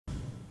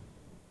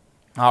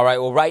All right,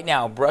 well, right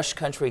now,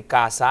 Country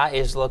CASA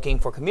is looking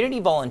for community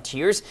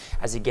volunteers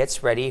as it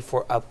gets ready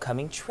for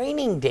upcoming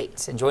training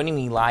dates. And joining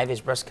me live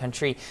is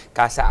Country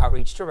CASA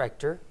Outreach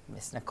Director,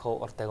 Miss Nicole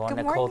Ortegon. Good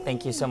Nicole, morning.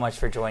 Thank you so much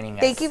for joining us.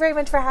 Thank you very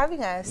much for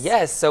having us.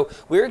 Yes, so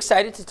we're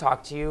excited to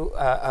talk to you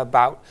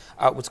about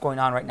what's going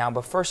on right now.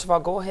 But first of all,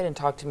 go ahead and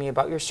talk to me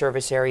about your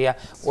service area,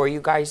 where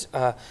you guys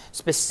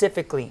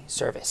specifically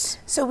service.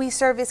 So we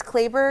service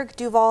Clayburgh,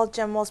 Duval,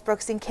 Gemmells,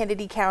 Brooks, and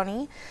Kennedy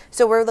County.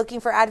 So we're looking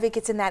for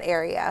advocates in that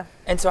area.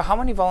 And so how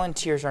many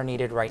volunteers are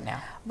needed right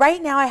now?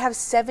 Right now I have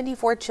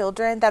 74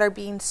 children that are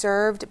being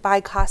served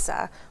by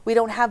CASA. We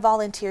don't have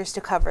volunteers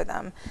to cover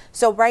them.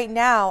 So right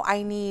now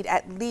I need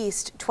at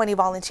least 20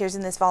 volunteers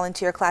in this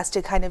volunteer class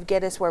to kind of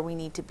get us where we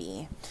need to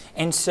be.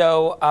 And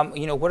so,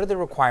 you know, what are the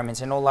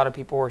requirements? I know a lot of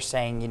people were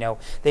saying, you know,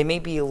 they may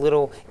be a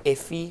little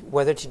iffy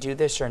whether to do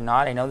this or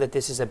not. I know that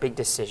this is a big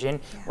decision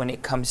when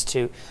it comes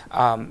to,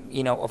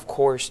 you know, of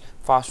course,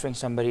 fostering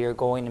somebody or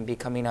going and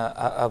becoming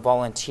a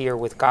volunteer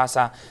with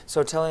CASA.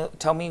 So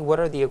tell me, what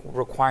are the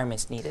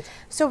requirements needed?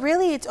 So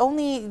really it's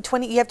only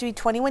 20, you have to be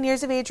 21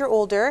 years of age or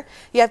older,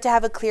 you have to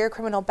have a clear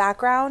criminal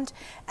background,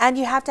 and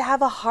you have to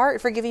have a heart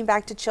for giving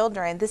back to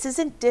children. This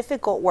isn't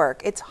difficult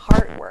work, it's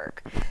hard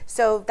work.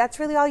 So that's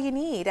really all you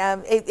need.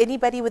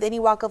 Anybody with any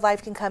walk of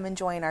life can come and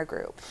join our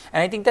group.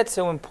 And I think that's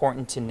so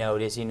important to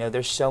note is, you know,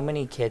 there's so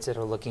many kids that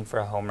are looking for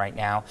a home right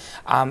now,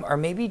 or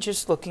maybe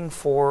just looking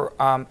for,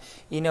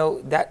 you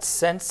know, that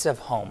sense of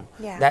home,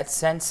 that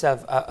sense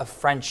of a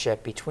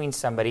friendship between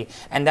somebody,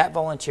 and that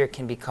volunteer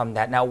can become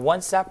that. Now,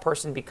 once that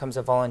person becomes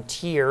a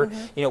volunteer,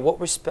 you know,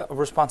 what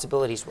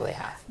responsibilities will they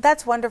have?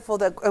 That's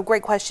wonderful. A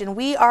great question.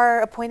 We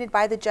are appointed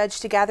by the judge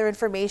to gather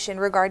information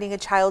regarding a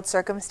child's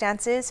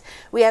circumstances.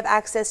 We have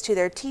access to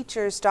their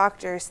teachers,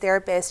 doctors,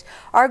 therapists.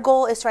 Our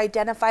goal is to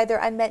identify their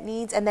unmet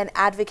needs and then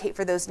advocate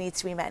for those needs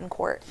to be met in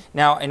court.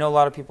 Now, I know a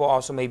lot of people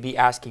also may be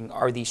asking,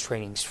 are these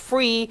trainings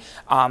free?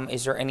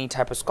 Is there any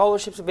type of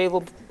scholarships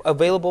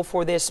available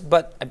for this?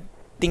 But I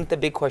think the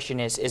big question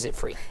is it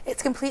free?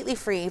 It's completely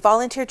free.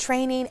 Volunteer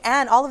training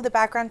and all of the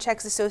background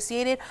checks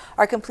associated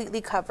are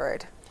completely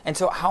covered. And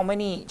so how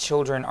many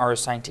children are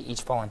assigned to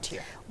each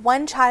volunteer?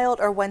 One child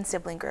or one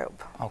sibling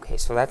group. Okay,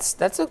 so that's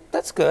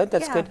good.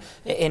 That's good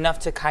enough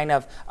to kind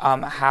of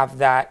have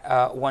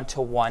that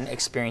one-to-one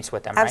experience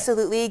with them, right?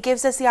 Absolutely. It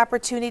gives us the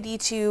opportunity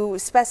to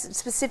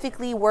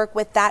specifically work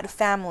with that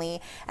family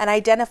and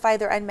identify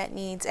their unmet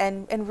needs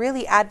and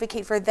really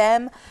advocate for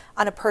them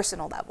on a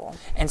personal level.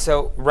 And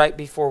so right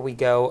before we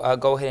go,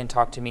 go ahead and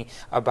talk to me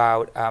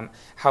about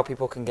how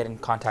people can get in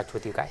contact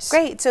with you guys.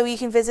 Great. So you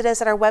can visit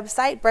us at our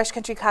website,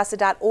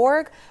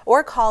 brushcountrycasa.org,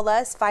 or call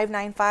us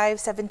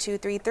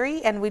 595-7233.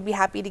 And we'd be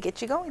happy to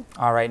get you going.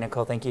 All right,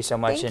 Nicole, thank you so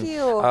much. Thank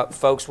you.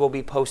 Folks, we'll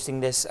be posting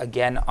this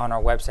again on our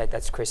website.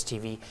 That's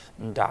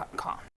christv.com.